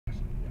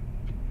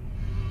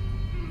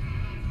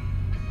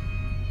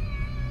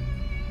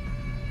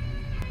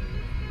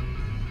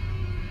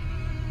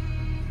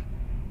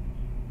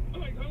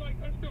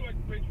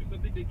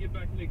get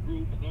back in their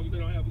group, as long as they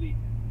don't have any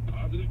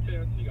positive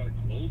tests, you got to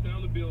close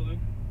down the building.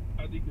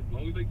 I think as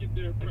long as they get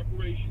their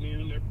preparation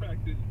in, their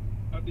practice,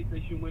 I think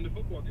they should win the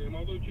football game.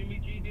 Although Jimmy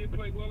G did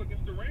play well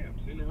against the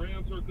Rams, and the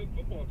Rams are a good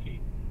football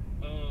team.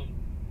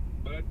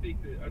 But I think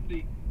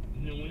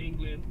New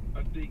England,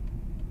 I think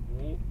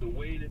the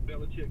way that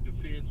Belichick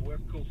defends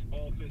West Coast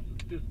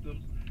offensive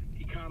systems,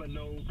 he kind of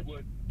knows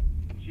what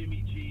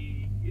Jimmy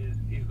G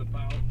is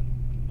about,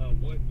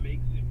 what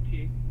makes him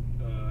tick.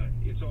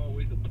 It's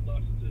always a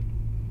plus to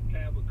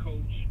have a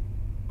coach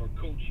or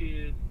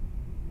coaches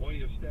on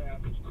your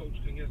staff who's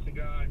coached against a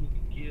guy who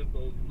can give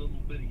those little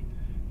bitty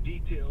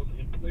details,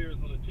 and players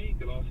on the team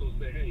can also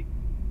say, hey,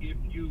 if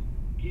you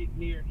get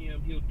near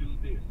him, he'll do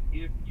this.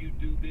 If you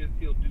do this,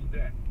 he'll do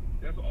that.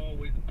 That's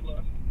always a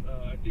plus.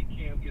 I think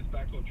Cam gets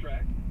back on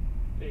track.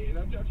 And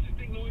I just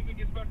think New England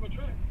gets back on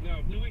track. Now,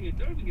 if New England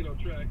doesn't get on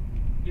track,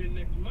 then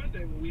next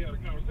Monday when we have a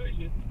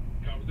conversation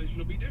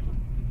will be different.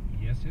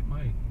 Yes, it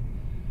might.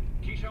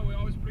 Keyshawn, we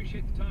always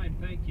appreciate the time.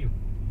 Thank you.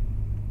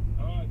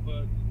 All right,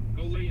 bud.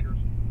 Go Lakers.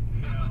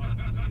 And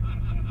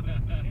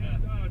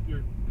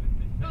Dodgers.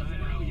 I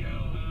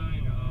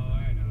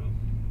know.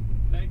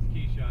 Thanks,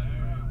 Keyshawn.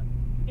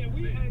 Yeah,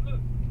 hey, look.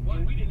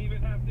 What? We didn't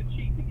even have to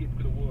cheat to get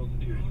to the World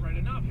Series. All right,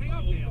 enough. Hang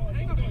up, Dale.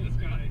 Hang up on this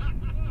guy.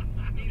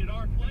 Needed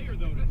our player,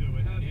 though, to do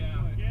it.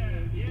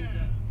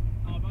 Yeah.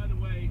 By the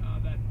way,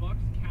 that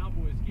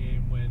Bucks-Cowboys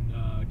game when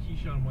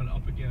Keyshawn went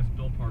up against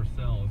Bill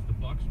Parcells, the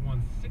Bucks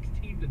won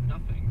 16-0.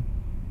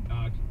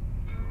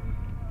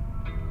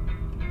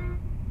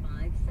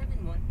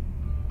 571.